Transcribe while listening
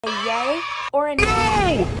a yay or a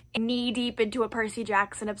no. Knee deep into a Percy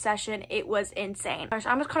Jackson obsession. It was insane. I'm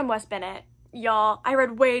just calling him Wes Bennett. Y'all, I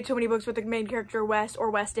read way too many books with the main character West or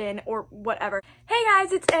Weston or whatever. Hey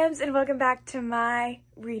guys, it's Ems and welcome back to my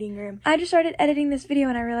reading room. I just started editing this video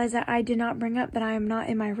and I realized that I did not bring up that I am not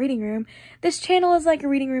in my reading room. This channel is like a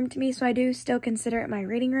reading room to me, so I do still consider it my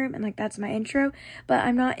reading room and like that's my intro, but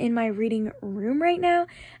I'm not in my reading room right now.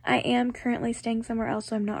 I am currently staying somewhere else,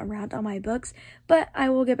 so I'm not around all my books, but I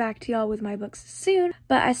will get back to y'all with my books soon.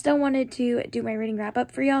 But I still wanted to do my reading wrap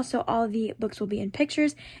up for y'all, so all of the books will be in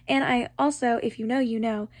pictures. And I also, if you know, you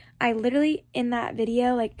know, I literally in that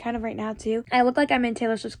video, like kind of right now too, I look like I'm in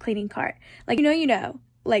Taylor Swift's cleaning cart. Like, you know,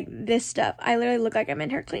 like this stuff. I literally look like I'm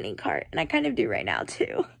in her cleaning cart, and I kind of do right now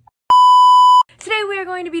too. Today we are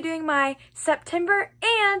going to be doing my September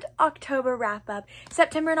and October wrap up.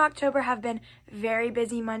 September and October have been very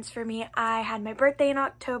busy months for me. I had my birthday in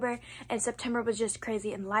October and September was just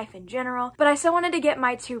crazy in life in general. But I still wanted to get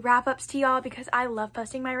my two wrap ups to y'all because I love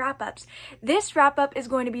posting my wrap ups. This wrap up is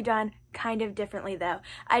going to be done kind of differently though.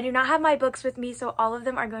 I do not have my books with me, so all of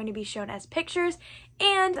them are going to be shown as pictures,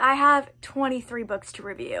 and I have 23 books to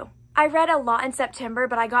review. I read a lot in September,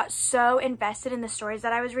 but I got so invested in the stories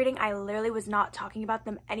that I was reading, I literally was not talking about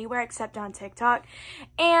them anywhere except on TikTok.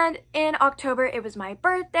 And in October, it was my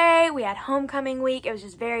birthday, we had homecoming week, it was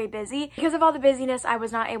just very busy. Because of all the busyness, I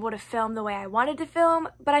was not able to film the way I wanted to film,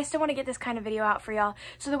 but I still want to get this kind of video out for y'all.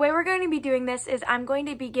 So the way we're going to be doing this is I'm going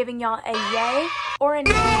to be giving y'all a yay or a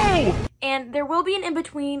nay. And there will be an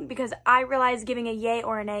in-between because I realize giving a yay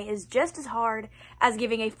or a nay is just as hard as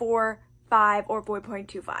giving a 4, 5, or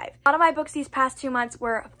 4.25. A lot of my books these past 2 months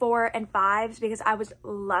were 4 and 5s because I was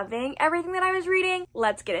loving everything that I was reading.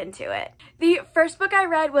 Let's get into it. The first book I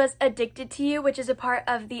read was Addicted to You, which is a part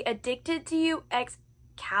of the Addicted to You X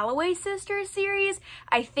Calloway Sisters series.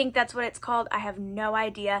 I think that's what it's called. I have no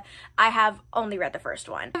idea. I have only read the first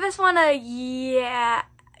one. Give this one a yeah,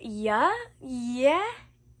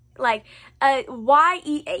 like a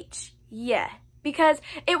Y-E-H, yeah. Because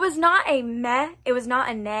it was not a meh, it was not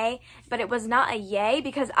a nay, but it was not a yay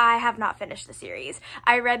because I have not finished the series.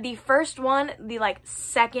 I read the first one the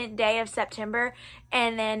second day of September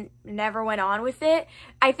and then never went on with it.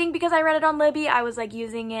 I think because I read it on Libby, I was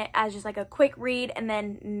using it as just a quick read and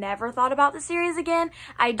then never thought about the series again.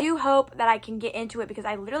 I do hope that I can get into it because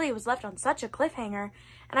I literally was left on such a cliffhanger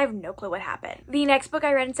and I have no clue what happened. The next book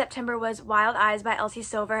I read in September was Wild Eyes by Elsie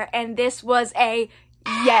Silver, and this was a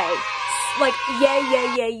yay.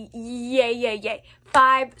 Yay.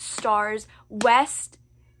 5 stars. West.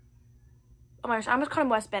 Oh my gosh, I'm just calling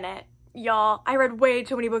him Wes Bennett. Y'all, I read way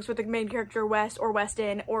too many books with the main character West or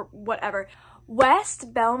Weston or whatever.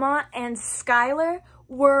 West, Belmont, and Skylar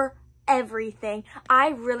were everything.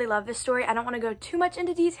 I really love this story. I don't want to go too much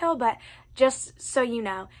into detail, but just so you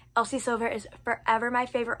know, Elsie Silver is forever my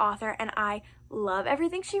favorite author, and I love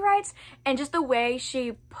everything she writes, and just the way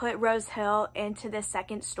she put Rose Hill into this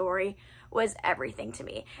second story was everything to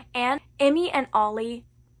me. And Emmy and Ollie,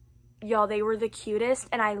 y'all, they were the cutest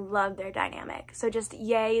and I loved their dynamic. So just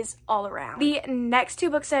yays all around. The next 2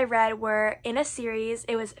 books I read were in a series.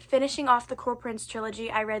 It was finishing off the Cruel Prince trilogy.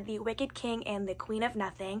 I read The Wicked King and The Queen of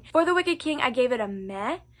Nothing. For The Wicked King, I gave it a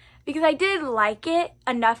meh because I did like it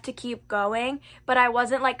enough to keep going, but I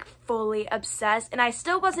wasn't fully obsessed, and I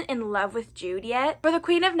still wasn't in love with Jude yet. For The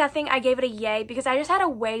Queen of Nothing, I gave it a yay because I just had a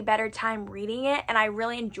way better time reading it, and I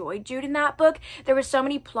really enjoyed Jude in that book. There were so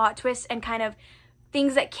many plot twists and kind of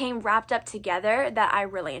things that came wrapped up together that I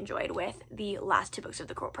really enjoyed with the last 2 books of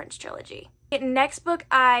the Cruel Prince trilogy. The next book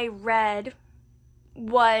I read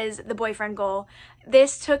was The Boyfriend Goal.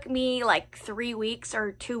 This took me 3 weeks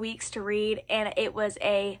or 2 weeks to read, and it was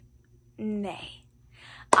a nay.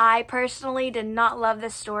 I personally did not love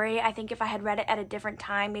this story. I think if I had read it at a different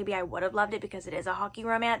time, maybe I would have loved it because it is a hockey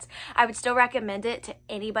romance. I would still recommend it to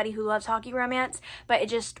anybody who loves hockey romance, but it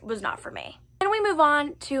just was not for me. Then we move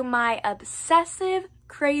on to my obsessive,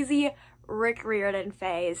 crazy Rick Riordan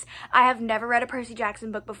phase. I have never read a Percy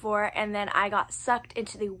Jackson book before, and then I got sucked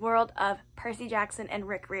into the world of Percy Jackson and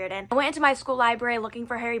Rick Riordan. I went into my school library looking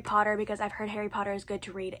for Harry Potter because I've heard Harry Potter is good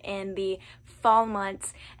to read in the fall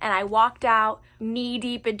months, and I walked out knee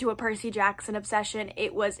deep into a Percy Jackson obsession.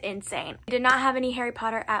 It was insane. I did not have any Harry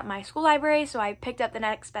Potter at my school library, so I picked up the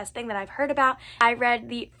next best thing that I've heard about. I read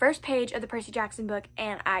the first page of the Percy Jackson book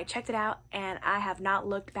and I checked it out, and I have not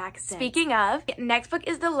looked back since. Speaking of, next book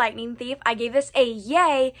is The Lightning Thief. I gave this a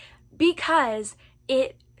yay because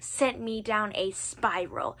it sent me down a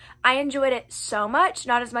spiral. I enjoyed it so much,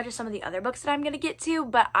 not as much as some of the other books that I'm going to get to,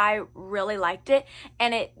 but I really liked it,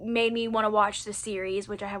 and it made me want to watch the series,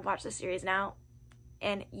 which I have watched the series now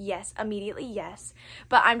And yes, immediately yes.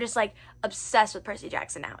 But I'm just like obsessed with Percy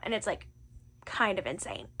Jackson now, and it's like kind of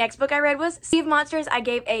insane. Next book I read was Sea of Monsters. I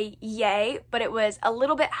gave a yay, but it was a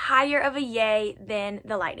little bit higher of a yay than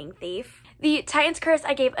The Lightning Thief. The Titan's Curse,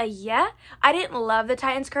 I gave a yeah. I didn't love The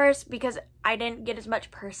Titan's Curse because I didn't get as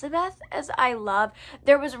much Perciveth as I love.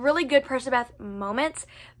 There was really good Perciveth moments,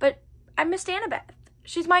 but I missed Annabeth.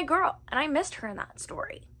 She's my girl, and I missed her in that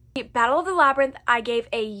story. The Battle of the Labyrinth, I gave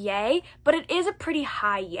a yay, but it is a pretty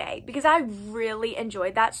high yay because I really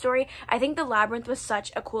enjoyed that story. I think the labyrinth was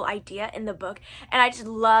such a cool idea in the book, and I just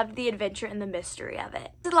loved the adventure and the mystery of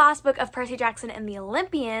it. The last book of Percy Jackson and the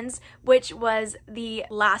Olympians, which was The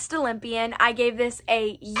Last Olympian, I gave this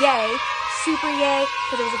a yay, super yay,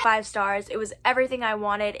 because it was a 5 stars. It was everything I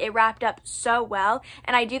wanted. It wrapped up so well,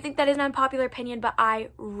 and I do think that is an unpopular opinion, but I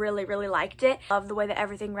really, really liked it. Love the way that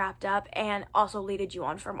everything wrapped up, and also leaded you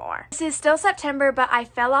on for more. This is still September, but I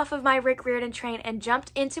fell off of my Rick Riordan train and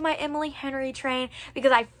jumped into my Emily Henry train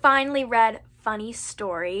because I finally read Funny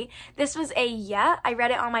Story. This was a yeah. I read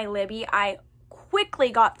it on my Libby. I quickly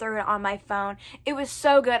got through it on my phone. It was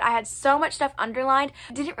so good. I had so much stuff underlined.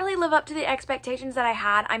 Didn't really live up to the expectations that I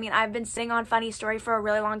had. I mean, I've been sitting on Funny Story for a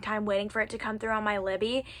really long time waiting for it to come through on my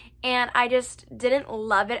Libby, and I just didn't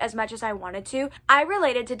love it as much as I wanted to. I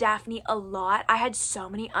related to Daphne a lot. I had so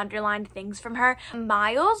many underlined things from her.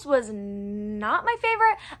 Miles was not my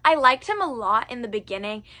favorite. I liked him a lot in the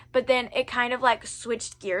beginning, but then it kind of like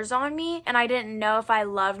switched gears on me, and I didn't know if I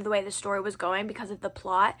loved the way the story was going because of the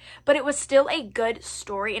plot, but it was still a good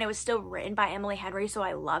story, and it was still written by Emily Henry, so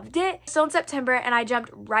I loved it. Still in September, and I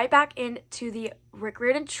jumped right back into the Rick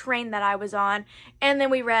Riordan train that I was on, and then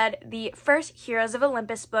we read the first Heroes of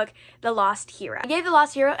Olympus book, The Lost Hero. I gave The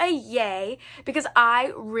Lost Hero a yay because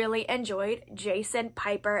I really enjoyed Jason,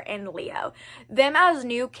 Piper, and Leo. Them as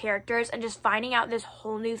new characters and just finding out this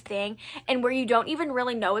whole new thing and where you don't even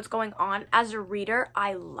really know what's going on as a reader,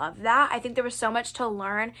 I love that. I think there was so much to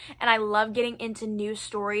learn, and I love getting into new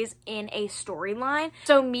stories in a storyline.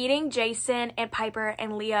 So meeting Jason and Piper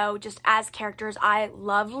and Leo just as characters, I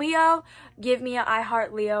love Leo. Give me a I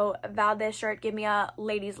Heart Leo Valdez shirt. Give me a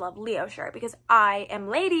Ladies Love Leo shirt because I am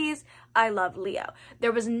ladies. I love Leo.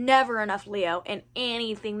 There was never enough Leo in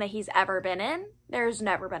anything that he's ever been in. There's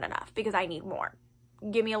never been enough because I need more.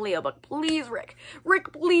 Give me a Leo book, please, Rick.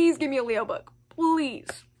 Rick, please give me a Leo book, please.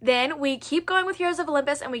 Then we keep going with Heroes of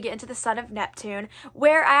Olympus, and we get into the Son of Neptune,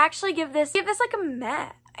 where I actually give this like a meh.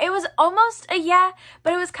 It was almost a yeah,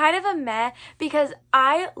 but it was kind of a meh because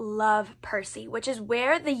I love Percy, which is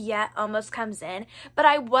where the yeah almost comes in, but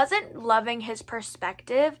I wasn't loving his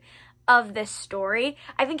perspective of this story.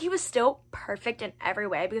 I think he was still perfect in every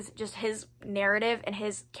way because just his narrative and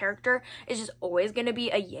his character is just always going to be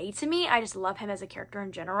a yay to me. I just love him as a character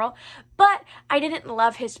in general, but I didn't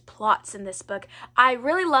love his plots in this book. I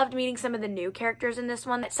really loved meeting some of the new characters in this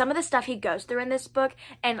one. Some of the stuff he goes through in this book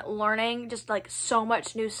and learning just like so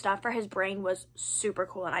much new stuff for his brain was super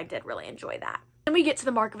cool, and I did really enjoy that. Then we get to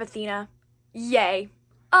the Mark of Athena. Yay.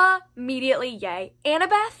 Immediately yay.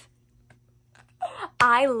 Annabeth,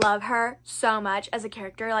 I love her so much as a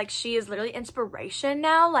character. Like, she is literally inspiration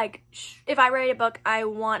now. Like, if I write a book, I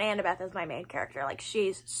want Annabeth as my main character. Like,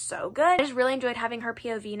 she's so good. I just really enjoyed having her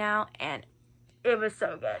POV now, and it was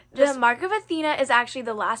so good. The Mark of Athena is actually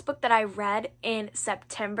the last book that I read in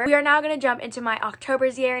September. We are now going to jump into my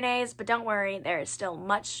October's Yearnays, but don't worry, there is still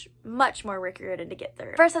much more Rick Riordan to get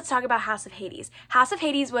through. First, let's talk about House of Hades. House of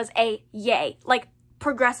Hades was a yay. Like,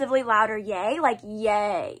 progressively louder yay, like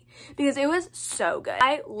yay, because it was so good.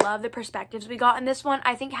 I love the perspectives we got in this one.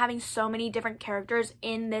 I think having so many different characters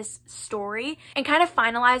in this story and kind of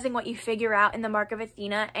finalizing what you figure out in the Mark of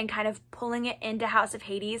Athena and kind of pulling it into House of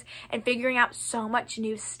Hades and figuring out so much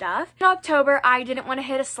new stuff. In October, I didn't want to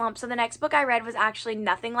hit a slump, so the next book I read was actually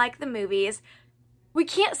Nothing Like the Movies. We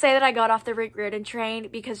can't say that I got off the Rick Riordan train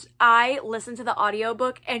because I listened to the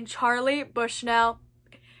audiobook, and Charlie Bushnell,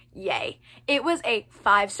 yay. It was a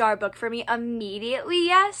 5-star book for me. Immediately,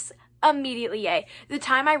 yes. Immediately, yay. The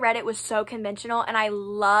time I read it was so conventional, and I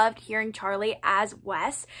loved hearing Charlie as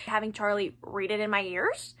Wes, having Charlie read it in my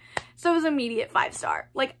ears. So it was immediate 5-star.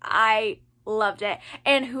 Like, I loved it.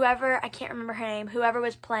 And whoever, I can't remember her name, whoever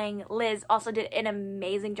was playing Liz also did an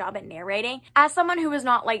amazing job at narrating. As someone who was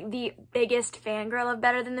not like the biggest fangirl of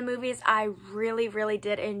Better Than the Movies, I really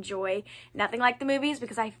did enjoy Nothing Like the Movies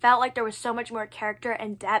because I felt like there was so much more character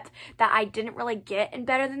and depth that I didn't really get in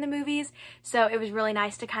Better Than the Movies. So it was really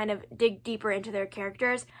nice to kind of dig deeper into their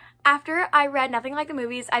characters. After I read Nothing Like the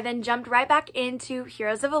Movies, I then jumped right back into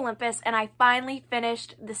Heroes of Olympus, and I finally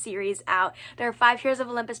finished the series out. There are 5 Heroes of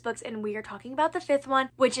Olympus books, and we are talking about the 5th one,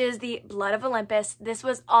 which is the Blood of Olympus. This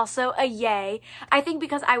was also a yay. I think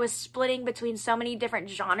because I was splitting between so many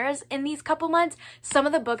different genres in these couple months, some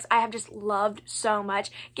of the books I have just loved so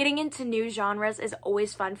much. Getting into new genres is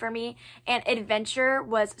always fun for me, and adventure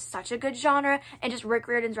was such a good genre, and just Rick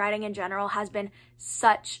Riordan's writing in general has been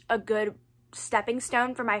such a good stepping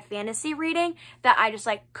stone for my fantasy reading that I just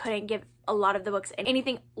like couldn't give a lot of the books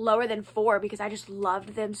anything lower than 4 because I just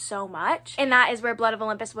loved them so much. And that is where Blood of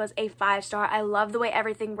Olympus was a 5-star. I love the way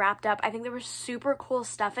everything wrapped up. I think there was super cool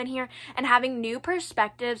stuff in here, and having new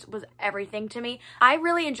perspectives was everything to me. I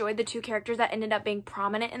really enjoyed the 2 characters that ended up being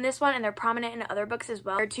prominent in this one, and they're prominent in other books as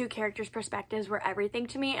well. Their 2 characters' perspectives were everything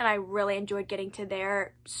to me, and I really enjoyed getting to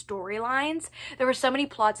their storylines. There were so many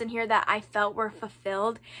plots in here that I felt were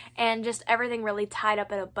fulfilled, and just everything really tied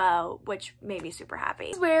up in a bow, which made me super happy.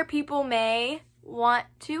 This is where people may want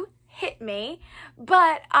to hit me,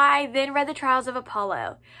 but I then read The Trials of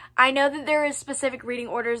Apollo. I know that there is specific reading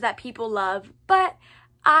orders that people love, but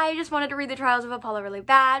I just wanted to read The Trials of Apollo really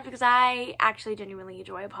bad because I actually genuinely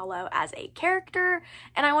enjoy Apollo as a character,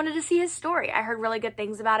 and I wanted to see his story. I heard really good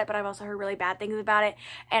things about it, but I've also heard really bad things about it,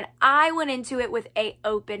 and I went into it with an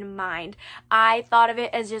open mind. I thought of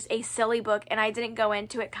it as just a silly book, and I didn't go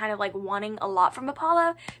into it kind of like wanting a lot from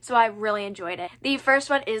Apollo, so I really enjoyed it. The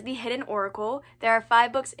first one is The Hidden Oracle. There are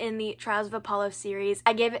 5 books in the Trials of Apollo series.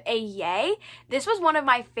 I give it a yay. This was one of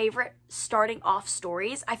my favorite starting off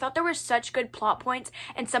stories. I thought there were such good plot points,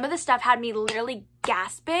 and some of the stuff had me literally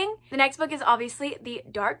gasping. The next book is obviously The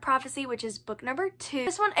Dark Prophecy, which is book number 2.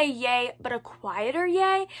 This one a yay, but a quieter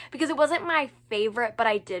yay, because it wasn't my favorite, but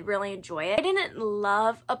I did really enjoy it. I didn't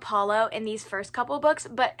love Apollo in these first couple books,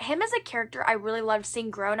 but him as a character I really loved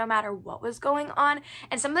seeing grow no matter what was going on,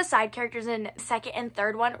 and some of the side characters in second and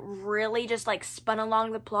third one really just like spun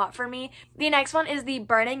along the plot for me. The next one is The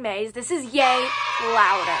Burning Maze. This is yay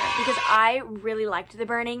louder because I really liked The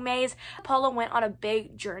Burning Maze. Apollo went on a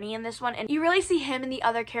big journey in this one, and you really see him and the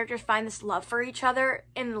other characters find this love for each other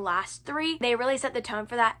in the last 3. They really set the tone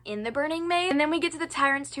for that in The Burning Maze. And then we get to The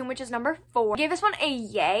Tyrant's Tomb, which is number 4. I gave this one a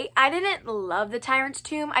yay. I didn't love The Tyrant's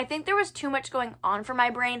Tomb. I think there was too much going on for my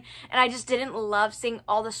brain, and I just didn't love seeing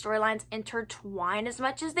all the storylines intertwine as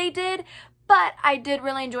much as they did. But I did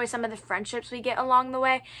really enjoy some of the friendships we get along the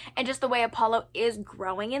way, and just the way Apollo is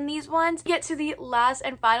growing in these ones. We get to the last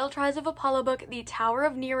and final Trials of Apollo book, The Tower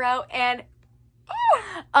of Nero, and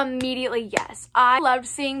immediately yes. I loved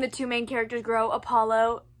seeing the 2 main characters grow.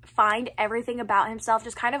 Apollo find everything about himself,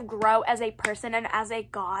 just kind of grow as a person and as a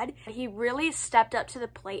god. He really stepped up to the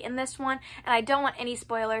plate in this one, and I don't want any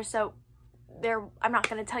spoilers, so I'm not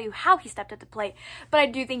going to tell you how he stepped up to the plate, but I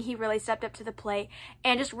do think he really stepped up to the plate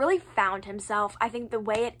and just really found himself. I think the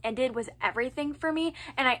way it ended was everything for me,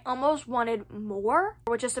 and I almost wanted more,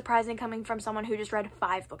 which is surprising coming from someone who just read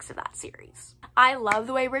 5 books of that series. I love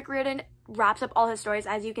the way Rick Riordan wraps up all his stories.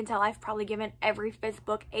 As you can tell, I've probably given every 5th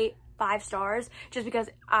book 5 stars just because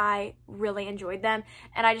I really enjoyed them,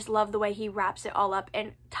 and I just love the way he wraps it all up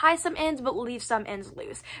and ties some ends but leaves some ends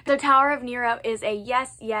loose. The Tower of Nero is a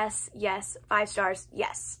yes, yes, yes, 5 stars,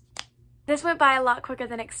 yes. This went by a lot quicker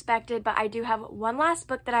than expected, but I do have one last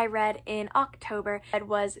book that I read in October. It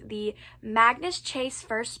was the Magnus Chase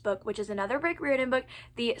first book, which is another Rick Riordan book,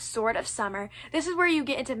 The Sword of Summer. This is where you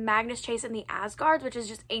get into Magnus Chase and the Asgards, which is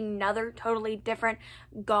just another totally different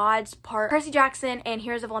gods part. Percy Jackson and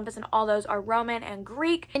Heroes of Olympus and all those are Roman and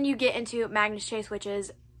Greek. And you get into Magnus Chase, which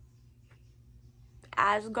is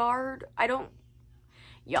Asgard. I don't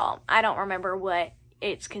remember what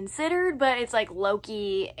it's considered, but it's like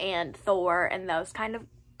Loki and Thor and those kind of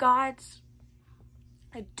gods.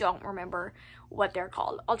 I don't remember what they're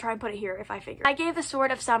called. I'll try and put it here if I figure. I gave The Sword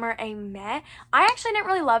of Summer a meh. I actually didn't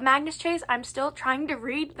really love Magnus Chase. I'm still trying to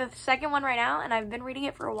read the second one right now, and I've been reading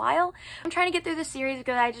it for a while. I'm trying to get through the series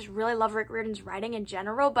because I just really love Rick Riordan's writing in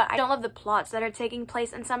general, but I don't love the plots that are taking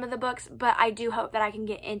place in some of the books, but I do hope that I can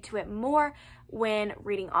get into it more when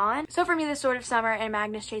reading on. So for me, The Sword of Summer and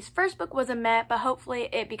Magnus Chase first book was a meh, but hopefully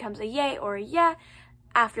it becomes a yay or a yeah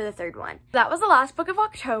after the third one. That was the last book of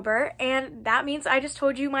October, and that means I just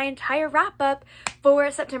told you my entire wrap up for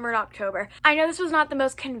September and October. I know this was not the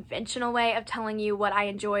most conventional way of telling you what I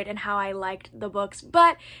enjoyed and how I liked the books,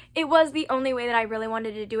 but it was the only way that I really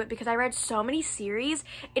wanted to do it because I read so many series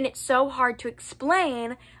and it's so hard to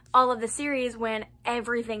explain all of the series when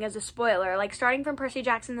everything is a spoiler. Like starting from Percy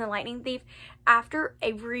Jackson and the Lightning Thief, after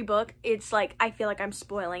every book, it's like I feel like I'm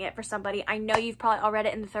spoiling it for somebody. I know you've probably all read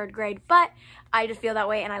it in the 3rd grade, but I just feel that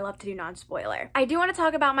way and I love to do non-spoiler. I do want to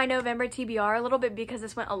talk about my November TBR a little bit because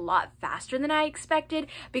this went a lot faster than I expected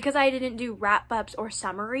because I didn't do wrap-ups or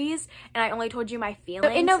summaries and I only told you my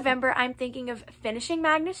feelings. So in November, I'm thinking of finishing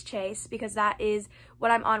Magnus Chase because that is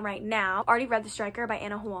what I'm on right now. Already read The Striker by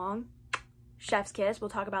Anna Huang. Chef's kiss. We'll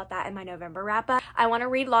talk about that in my November wrap-up. I want to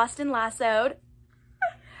read Lost and Lassoed.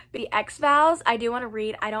 The X-Files, I do want to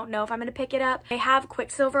read. I don't know if I'm going to pick it up. I have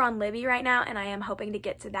Quicksilver on Libby right now, and I am hoping to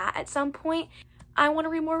get to that at some point. I want to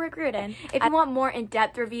read more Rick Riordan. If you want more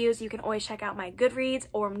in-depth reviews, you can always check out my Goodreads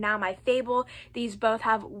or now my Fable. These both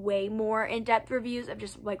have way more in-depth reviews of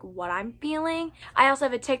just like what I'm feeling. I also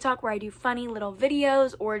have a TikTok where I do funny little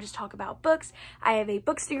videos or just talk about books. I have a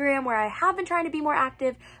Bookstagram where I have been trying to be more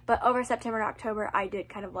active, but over September and October, I did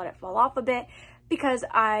kind of let it fall off a bit because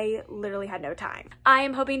I literally had no time. I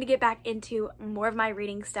am hoping to get back into more of my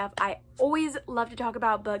reading stuff. I always love to talk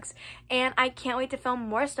about books and I can't wait to film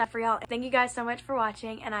more stuff for y'all. Thank you guys so much for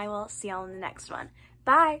watching and I will see y'all in the next one.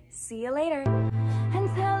 Bye, see you later.